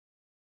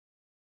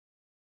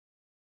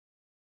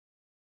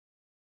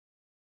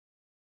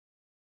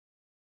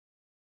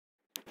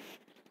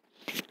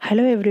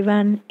Hello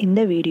everyone, in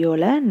the video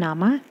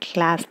நாம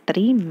Class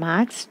 3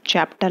 Maths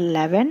Chapter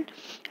 11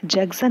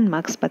 Jugs and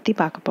Mugs பற்றி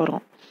பார்க்க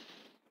போகிறோம்.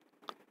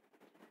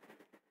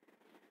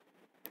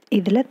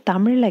 இதில்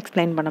தமிழில்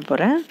எக்ஸ்பிளைன் பண்ண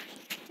போகிறேன்.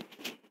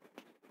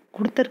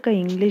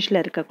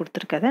 இங்கிலீஷில்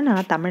கொடுத்துருக்கதை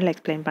நான் தமிழில்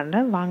எக்ஸ்பிளைன்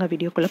பண்ணுறேன். வாங்க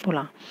வீடியோக்குள்ளே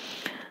போகலாம்.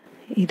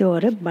 இது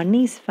ஒரு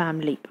பன்னீஸ்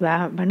ஃபேமிலி.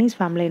 பன்னீஸ்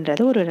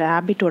ஃபேமிலின்றது ஒரு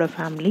ரேபிட்டோட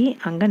ஃபேமிலி.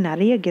 அங்கே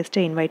நிறைய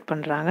கெஸ்ட்டை இன்வைட்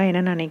பண்ணுறாங்க.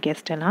 என்னென்ன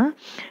கெஸ்ட்டுனா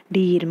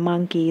deer,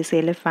 monkeys,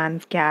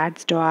 elephants,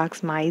 Gates,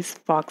 tax, mice,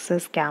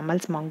 foxes,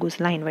 camels,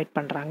 மங்கூஸ்லாம் invite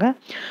பண்ணுறாங்க.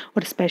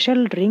 ஒரு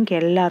ஸ்பெஷல் ட்ரிங்க்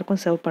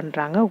எல்லாருக்கும் சர்வ்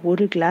பண்ணுறாங்க.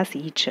 ஒரு கிளாஸ்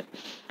ஈச்.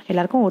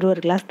 எல்லாருக்கும்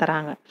ஒரு கிளாஸ்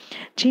தராங்க.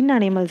 சின்ன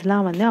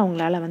அனிமல்ஸ்லாம்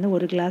அவங்களால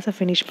ஒரு கிளாஸை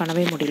ஃபினிஷ்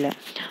பண்ணவே முடியல.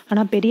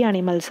 ஆனால் பெரிய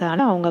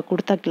அனிமல்ஸால் அவங்க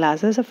கொடுத்த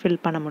கிளாஸஸை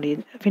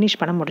ஃபினிஷ்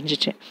பண்ண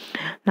முடிஞ்சிச்சு.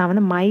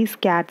 நான் மைஸ்,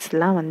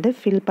 கேட்ஸ்லாம்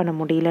ஃபில் பண்ண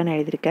முடியலன்னு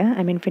எழுதியிருக்கேன்.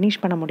 ஃபினிஷ்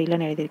பண்ண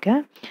முடியலன்னு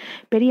எழுதியிருக்கேன்.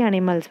 பெரிய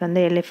அனிமல்ஸ்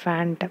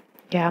எலிஃபேண்ட்,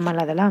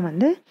 கேமல் அதெல்லாம்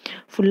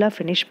ஃபுல்லாக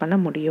ஃபினிஷ் பண்ண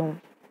முடியும்.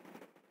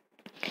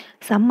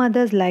 Some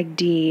others like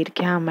deer,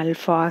 camel,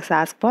 fox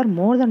ask for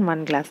more than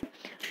one glass.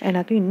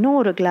 எனக்கு இன்னும்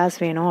ஒரு கிளாஸ்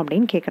வேணும்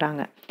அப்படின்னு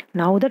கேட்குறாங்க.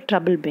 Now the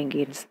trouble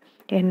begins.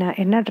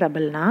 என்ன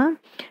ட்ரபிள்னா,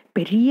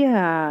 பெரிய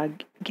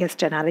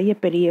கெஸ்ட்டை நிறைய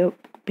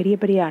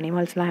பெரிய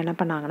அனிமல்ஸ்லாம் என்ன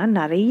பண்ணாங்கன்னா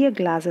நிறைய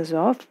கிளாஸஸ்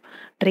ஆஃப்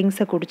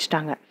ட்ரிங்க்ஸை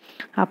குடிச்சிட்டாங்க.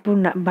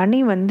 அப்போ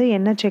பன்னி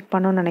என்ன செக்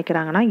பண்ணணும்னு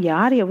நினைக்கிறாங்கன்னா,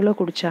 யார் எவ்வளோ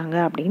குடித்தாங்க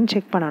அப்படின்னு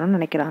செக் பண்ணணும்னு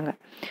நினைக்கிறாங்க.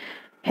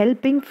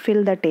 Helping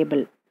fill the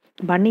table.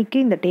 பன்னிக்கு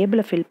இந்த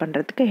டேபிளை ஃபில்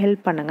பண்ணுறதுக்கு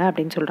ஹெல்ப் பண்ணுங்க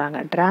அப்படின்னு சொல்கிறாங்க.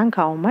 Drank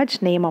how much,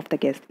 name of the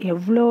guest.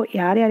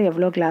 யார்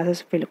எவ்வளோ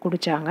கிளாஸஸ்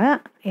குடித்தாங்க,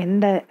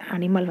 எந்த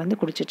அனிமல்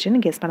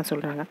குடிச்சிச்சுன்னு கெஸ் பண்ண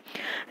சொல்கிறாங்க.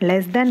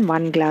 Less than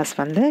 1 class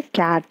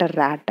gate,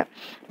 rate.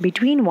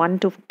 Between 1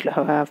 to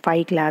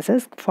 5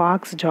 classes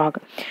Fox, jack.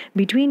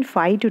 Between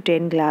 5 to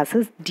 10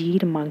 classes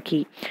deer,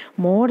 monkey.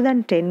 More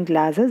then 10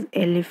 classes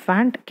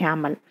elephant,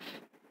 camel.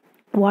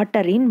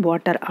 Water in,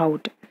 water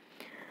out.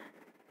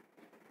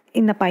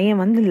 இந்த பையன்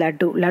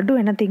லட்டு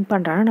என்ன think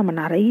பண்ணுறான்னா, நம்ம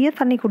நிறைய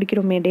தண்ணி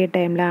குடிக்கிறோமே டே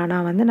டைமில்,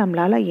 ஆனால்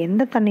நம்மளால்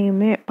எந்த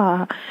தண்ணியுமே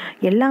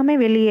எல்லாமே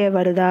வெளியே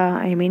வருதா,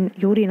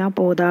 யூரினாக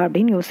போகுதா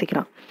அப்படின்னு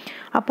யோசிக்கிறான்.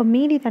 அப்போ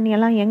மீதி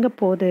தண்ணியெல்லாம் எங்கே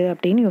போகுது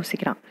அப்படின்னு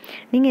யோசிக்கிறான்.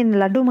 நீங்கள் இந்த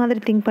லட்டு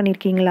மாதிரி திங்க்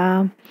பண்ணியிருக்கீங்களா?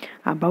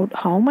 About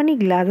how many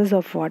glasses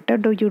of water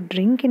do you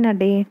drink in a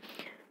day?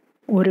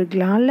 ஒரு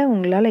கிளாஸில்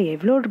உங்களால்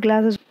எவ்வளோ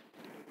கிளாஸஸ்,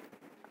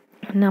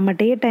 நம்ம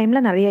டே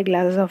டைமில் நிறைய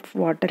கிளாஸஸ் ஆஃப்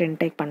வாட்டர்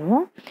இன்டேக்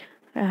பண்ணுவோம்.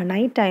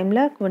 நைட் டைமில்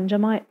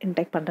கொஞ்சமாக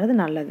இன்டேக் பண்ணுறது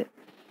நல்லது.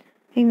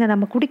 இந்த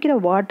நம்ம குடிக்கிற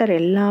வாட்டர்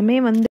எல்லாமே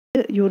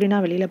யூரினா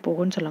வெளியில்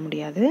போகும்னு சொல்ல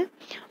முடியாது.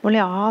 Only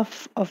of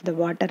of the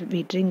water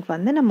we drink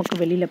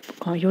நமக்கு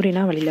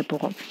யூரினா வெளியில்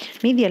போகும்.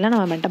 மீதியெல்லாம்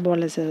நம்ம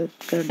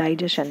மெட்டபாலிசத்துக்கு,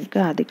 டைஜஷனுக்கு,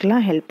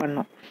 அதுக்கெலாம் ஹெல்ப்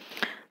பண்ணும்.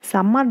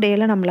 சம்மர்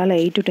டேயில் நம்மளால்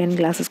 8 to 10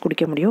 கிளாஸஸ்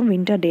குடிக்க முடியும்.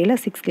 வின்டர் டேயில்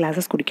 6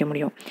 கிளாஸஸ் குடிக்க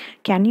முடியும்.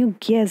 Can you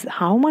guess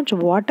how much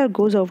water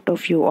goes out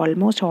of you?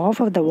 Almost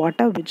of of the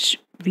water which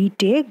we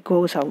take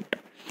goes out.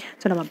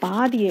 So நம்ம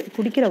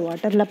குடிக்கிற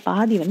வாட்டரில்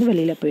பாதி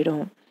வெளியில்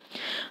போயிடும்.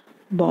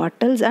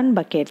 Bottles and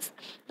buckets.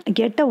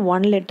 Get a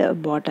 1 liter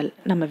பாட்டில்.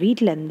 நம்ம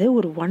வீட்டிலேருந்து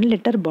ஒரு 1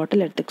 liter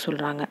பாட்டில் எடுத்துக்க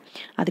சொல்கிறாங்க.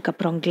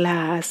 அதுக்கப்புறம்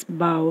கிளாஸ்,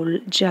 பவுல்,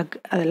 ஜக்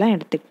அதெல்லாம்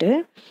எடுத்துக்கிட்டு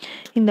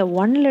இந்த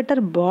 1 liter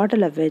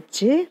பாட்டிலை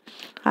வச்சு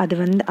அது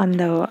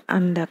அந்த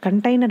அந்த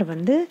கண்டெய்னர்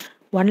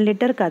 1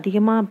 லிட்டருக்கு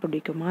அதிகமாக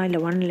பிடிக்குமா இல்லை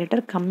 1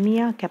 லிட்டர்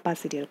கம்மியாக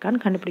கெப்பாசிட்டி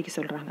இருக்கான்னு கண்டுபிடிக்க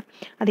சொல்கிறாங்க.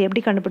 அது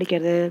எப்படி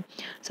கண்டுபிடிக்கிறது?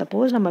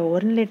 சப்போஸ் நம்ம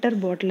 1 லிட்டர்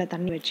பாட்டிலில்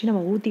தண்ணி வச்சு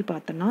நம்ம ஊற்றி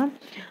பார்த்தோன்னா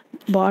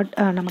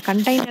நம்ம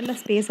கண்டெய்னரில்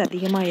ஸ்பேஸ்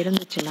அதிகமாக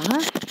இருந்துச்சுன்னா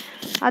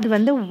அது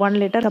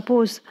 1 லிட்டர்.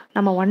 சப்போஸ்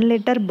நம்ம 1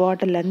 லிட்டர்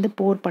பாட்டிலேருந்து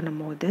போர்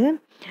பண்ணும்போது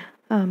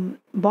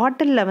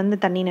பாட்டிலில்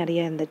தண்ணி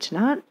நிறைய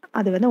இருந்துச்சுன்னா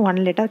அது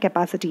 1 லிட்டர்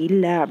கெப்பாசிட்டி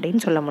இல்லை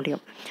அப்படின்னு சொல்ல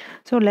முடியும்.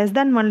 ஸோ லெஸ்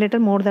தேன் 1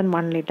 லிட்டர், மோர் தென்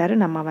 1 லிட்டர்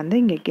நம்ம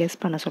இங்கே கெஸ்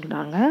பண்ண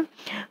சொல்கிறாங்க.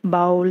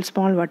 Pavul,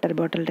 small water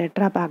bottle,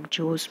 tetra back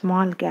juice,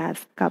 small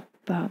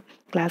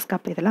class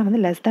cup இதெல்லாம்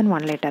லெஸ் தேன்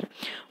 1 லிட்டர்.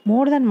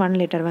 மோர் தென் 1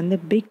 லிட்டர்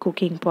பிக்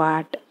குக்கிங்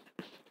பாட்,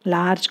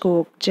 large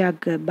Coke,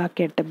 jug,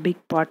 bucket,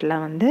 big பாட்டில்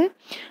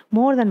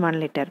மோர் தென் 1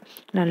 லிட்டர்.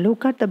 நான்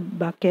look at the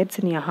buckets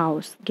in your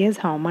house.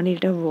 Guess how many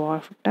liter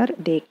water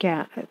they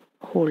can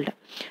hold.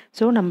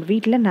 So நம்ம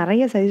வீட்டில்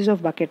நிறைய sizes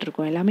of bucket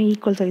இருக்கும். எல்லாமே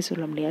equal size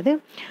சொல்ல முடியாது.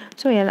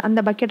 So அந்த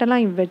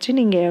பக்கெட்டெல்லாம் வச்சு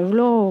நீங்கள்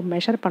எவ்வளோ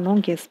மெஷர்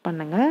பண்ணோம் கெஸ்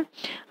பண்ணுங்கள்.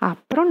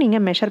 அப்புறம்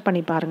நீங்கள் மெஷர்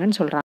பண்ணி பாருங்கன்னு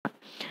சொல்கிறாங்க.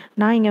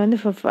 நான் இங்கே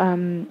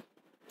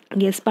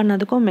கெஸ்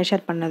பண்ணதுக்கும்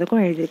மெஷர்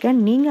பண்ணதுக்கும்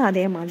எழுதியிருக்கேன். நீங்கள்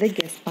அதே மாதிரி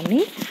கெஸ்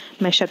பண்ணி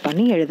மெஷர்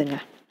பண்ணி எழுதுங்க.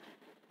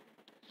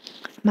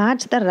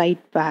 Match the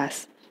right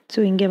base.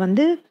 So இங்கே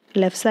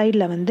லெஃப்ட்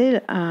சைடில்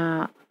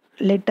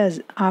litres,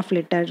 1/2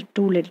 litre,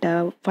 2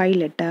 litre, 5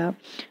 litre,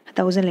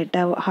 1000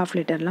 litre, 1/2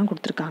 லிட்டர்லாம்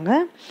கொடுத்துருக்காங்க.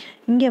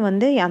 இங்கே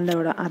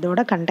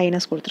அதோட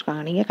கண்டெய்னர்ஸ்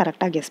கொடுத்துருக்காங்க. நீங்கள்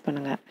கரெக்டாக கெஸ்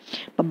பண்ணுங்கள்.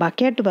 இப்போ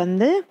bucket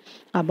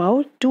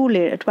about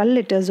 12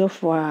 litres of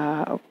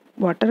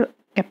water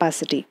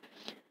capacity.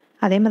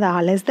 அதே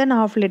மாதிரி லெஸ் தென்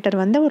 1/2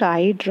 லிட்டர் ஒரு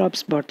ஐ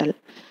ட்ராப்ஸ் பாட்டில்.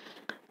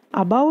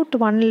 அபவுட்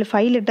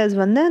 5 லிட்டர்ஸ்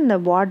அந்த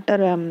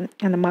வாட்டர்,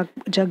 அந்த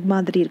ஜக்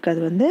மாதிரி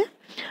இருக்கிறது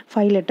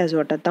 5 லிட்டர்ஸ்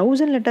வாட்டர்.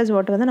 1000 லிட்டர்ஸ்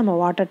வாட்டர் நம்ம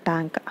water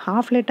tank.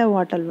 1/2 litre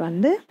water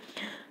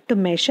to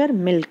measure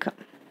milk.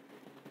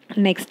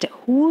 Next,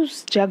 whose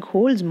jug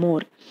holes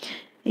மோர்?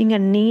 இங்கே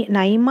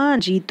நைமா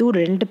ஜீத்து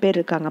 2 பேர்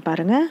இருக்காங்க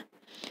பாருங்கள்,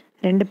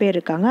 2 பேர்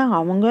இருக்காங்க.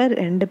 அவங்க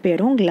 2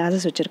 பேரும்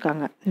கிளாஸஸ்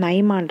வச்சுருக்காங்க.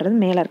 நைமான்றது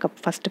மேலே இருக்க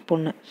ஃபஸ்ட்டு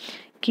பொண்ணு,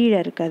 கீழே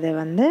இருக்கிறது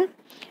வந்து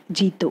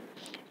ஜீத்து.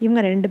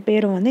 இவங்க 2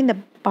 பேரும் வந்து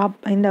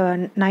இந்த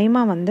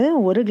நைமா வந்து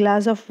ஒரு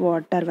கிளாஸ் ஆஃப்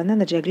வாட்டர் வந்து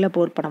அந்த ஜெக்கில்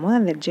போர் பண்ணும்போது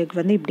அந்த ஜெக்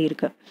வந்து இப்படி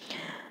இருக்குது.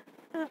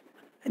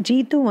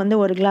 ஜீத்து வந்து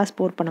ஒரு கிளாஸ்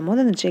போர்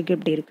பண்ணும்போது அந்த ஜெக்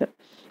இப்படி இருக்குது.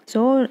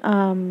 ஸோ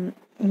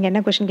இங்கே என்ன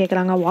கொஷின்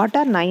கேட்குறாங்க, what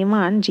are Naimah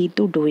and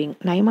Jeethu doing?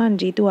 Naimah and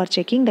Jeethu are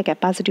checking the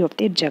capacity of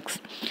their jugs.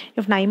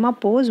 If Naimah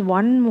Bose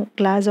 1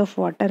 glass of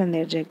water in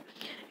their jug,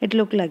 it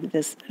look like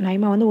this.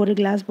 Naimah வந்து ஒரு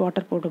கிளாஸ்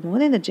வாட்டர்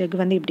போடும்போது இந்த ஜெக்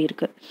வந்து இப்படி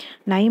இருக்குது.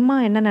 நைமா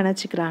என்ன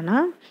நினச்சிக்கிறான்னா,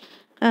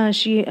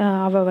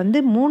 அவள் வந்து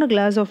 3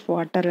 glass ஆஃப்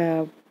வாட்டரை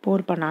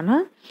போர் பண்ணான்னா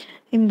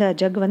இந்த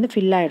ஜக் வந்து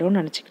ஃபில்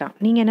ஆகிடும்னு நினச்சிக்கிறான்.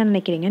 நீங்கள் என்ன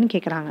நினைக்கிறீங்கன்னு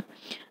கேட்குறாங்க.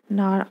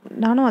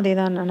 நானும் அதே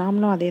தான்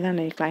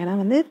நினைக்கலாம். ஏன்னா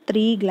வந்து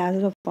 3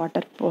 glasses ஆஃப்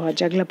வாட்டர்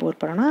ஜக்கில் போர்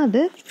பண்ணோன்னா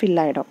அது ஃபில்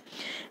ஆகிடும்.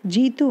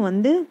 ஜீத்து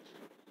வந்து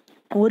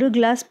ஒரு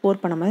கிளாஸ்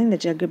போர் பண்ணும்போது இந்த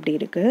ஜக் இப்படி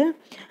இருக்குது.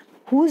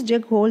 ஹூஸ்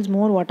ஜக் ஹோல்ஸ்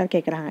மோர் வாட்டர்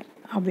கேட்குறாங்க.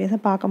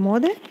 ஆப்வியஸாக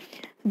பார்க்கும்போது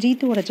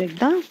ஜீத்துவோட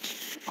ஜக் தான்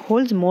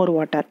holds more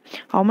water.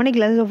 How many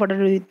glasses of water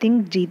do you think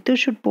Jeetu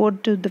should pour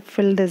to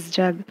fill this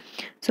jug?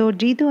 So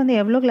Jeetu வந்து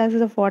எவ்வளோ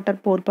glasses of water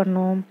pour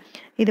பண்ணணும்?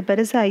 இது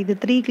பெருசாக இது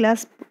 3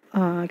 glass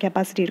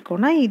கெப்பாசிட்டி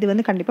இருக்கும்னா இது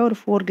வந்து கண்டிப்பாக ஒரு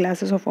 4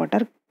 glasses of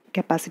water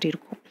கெப்பாசிட்டி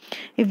இருக்கும்.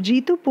 If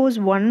Jeetu pours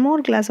 1 more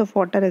glass of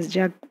water, his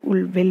jug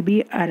will be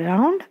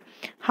around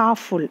half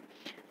full.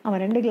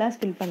 அவன் 2 glass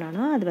ஃபில்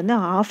பண்ணானா அது வந்து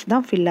half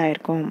தான் ஃபில்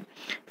ஆகிருக்கும்.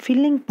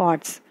 ஃபில்லிங்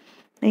பாட்ஸ்,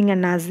 இங்கே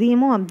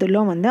நசீமும்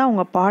அப்துல்லும் வந்து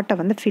அவங்க பாட்டை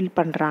வந்து ஃபில்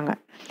பண்ணுறாங்க.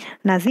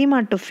 Naseem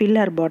had to fill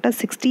her bottle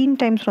 16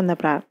 times from the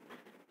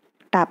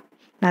tap.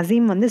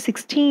 Naseem வந்து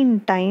 16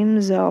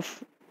 times ஆஃப்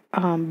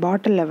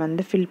பாட்டிலில்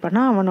வந்து ஃபில்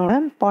பண்ணால் அவனோட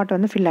பாட்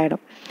வந்து ஃபில்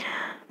ஆகிடும்.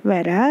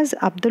 வேறஸ்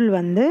அப்துல்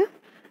வந்து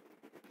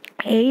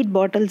 8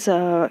 bottles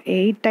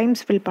 8 times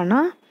ஃபில்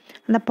பண்ணால்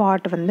அந்த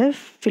பாட் வந்து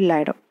ஃபில்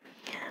ஆகிடும்.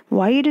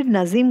 Why did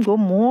Nazim go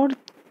more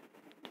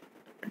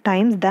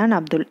times than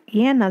Abdul?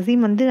 ஏன்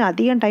நசீம் வந்து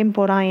அதிகம் டைம்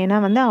போகிறான்? ஏன்னா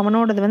வந்து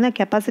அவனோடது வந்து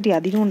கெப்பாசிட்டி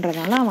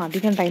அதிகன்றதுனால அவன்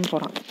அதிகம் டைம்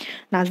போகிறான்.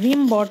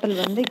 நசீம் பாட்டில்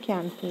வந்து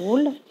கேன்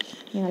ஹோல்ட்,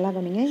 நீங்கள் நல்லா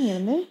கவனிங்க, இங்கே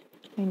வந்து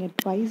இங்கே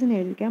ட்வைஸ்ன்னு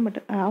எழுதியிருக்கேன், பட்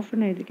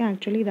ஹாஃப்னு எழுதியிருக்கேன்.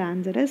 Actually the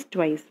answer is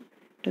twice.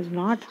 It is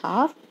not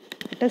half,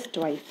 it is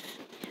twice.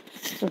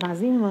 So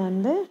Naseem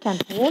வந்து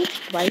can hold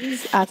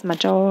twice as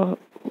much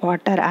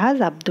water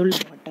as Abdul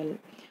bottle.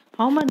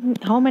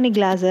 How many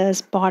glasses?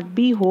 Pot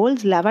B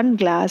holds 11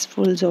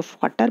 glassfuls of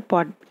water.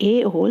 Pot A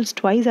holds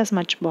twice as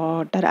much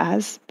water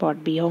as pot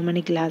B. How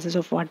many glasses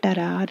of water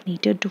are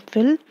needed to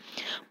fill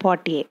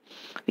pot A?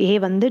 A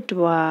வந்து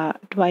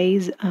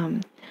twice,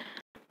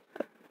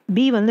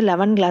 B வந்து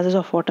 11 glasses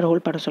of water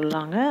hold பண்ண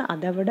சொல்கிறாங்க.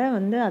 அதை விட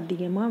வந்து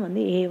அதிகமாக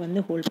வந்து A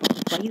வந்து ஹோல்ட்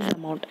பண்ணும்.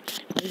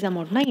 ட்வைஸ்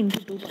அமௌண்ட்னா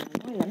இன்ட்டு 2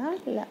 பண்ணணும், இல்லைனா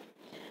இல்லை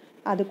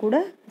அது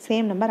கூட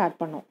சேம் நம்பர்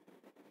ஆட் பண்ணும்.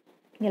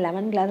 இங்கே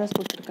 11 glasses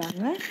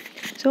கொடுத்துருக்காங்க.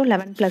 ஸோ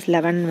 11 +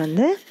 11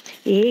 வந்து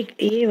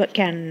A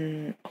can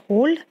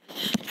hold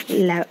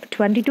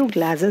 22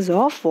 glasses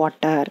of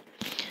water.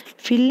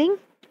 Filling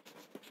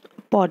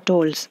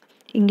பாட்ஹோல்ஸ்,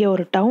 இங்கே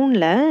ஒரு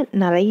டவுனில்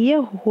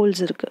நிறைய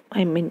ஹோல்ஸ்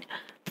இருக்குது,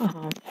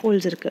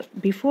 ஹோல்ஸ் இருக்குது.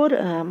 Before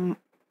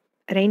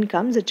rain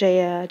comes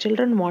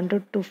children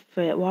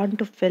want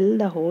to fill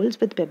the holes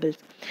with pebbles.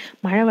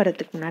 மழை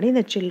வரதுக்கு முன்னாடி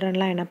இந்த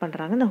சில்ட்ரன்லாம் என்ன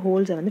பண்ணுறாங்க, இந்த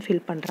ஹோல்ஸை வந்து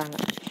ஃபில் பண்ணுறாங்க.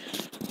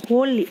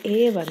 ஹோல்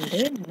A வந்து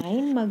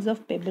 9 mugs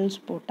ஆஃப் பெபிள்ஸ்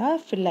போட்டால்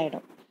ஃபில்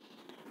ஆகிடும்.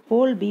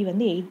 ஹோல் B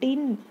வந்து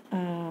 18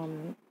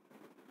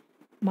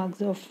 mugs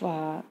ஆஃப்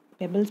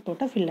பெபிள்ஸ்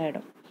போட்டால் ஃபில்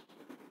ஆகிடும்.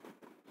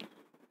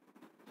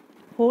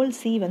 ஹோல்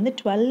C வந்து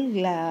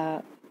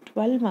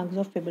 12 mugs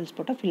ஆஃப் பெபிள்ஸ்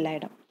போட்டால் ஃபில்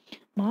ஆகிடும்.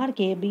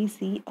 Mark ABC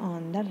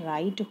on the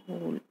right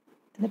whole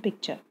இந்த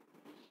பிக்சர்.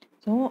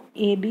 ஸோ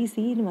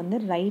ஏபிசின்னு வந்து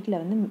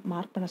ரைட்டில் வந்து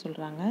மார்க் பண்ண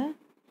சொல்கிறாங்க.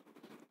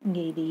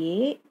 இங்கே இது A,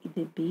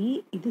 இது B,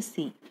 இது C.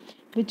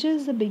 Which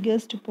is the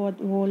biggest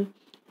whole?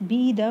 B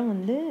தான்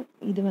வந்து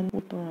இது வந்து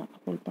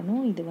ஹோல்ட்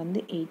பண்ணும். இது வந்து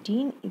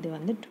 18, இது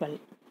வந்து 12.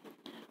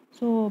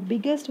 ஸோ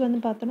பிக்கஸ்ட் வந்து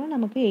பார்த்தோன்னா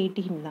நமக்கு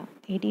 18 தான்.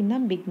 18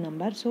 தான் big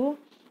number. So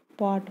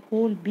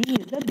whole B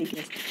is the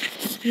biggest.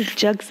 If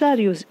jugs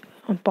R use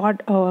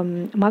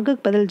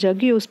மக்குக்கு பதில்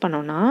ஜக் யூஸ்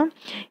பண்ணோன்னா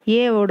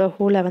ஏவோட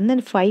ஹோலை வந்து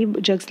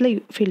 5 ஜக்ஸில்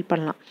ஃபில்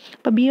பண்ணலாம்.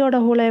 இப்போ பியோட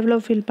ஹோலை எவ்வளோ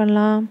ஃபில்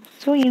பண்ணலாம்?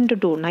 ஸோ இன்ட்டு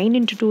 2, 9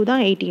 × 2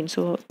 தான் 18.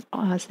 So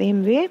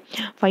same way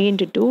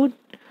 5 × 2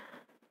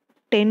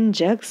 10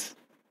 jugs.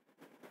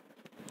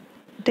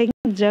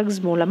 10 jugs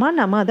மூலமாக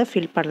நம்ம அதை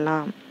ஃபில்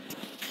பண்ணலாம்.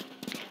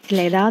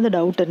 இல்லை ஏதாவது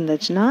டவுட்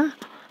இருந்துச்சுன்னா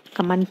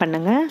கமெண்ட்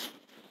பண்ணுங்கள்.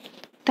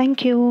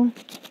 தேங்க்யூ.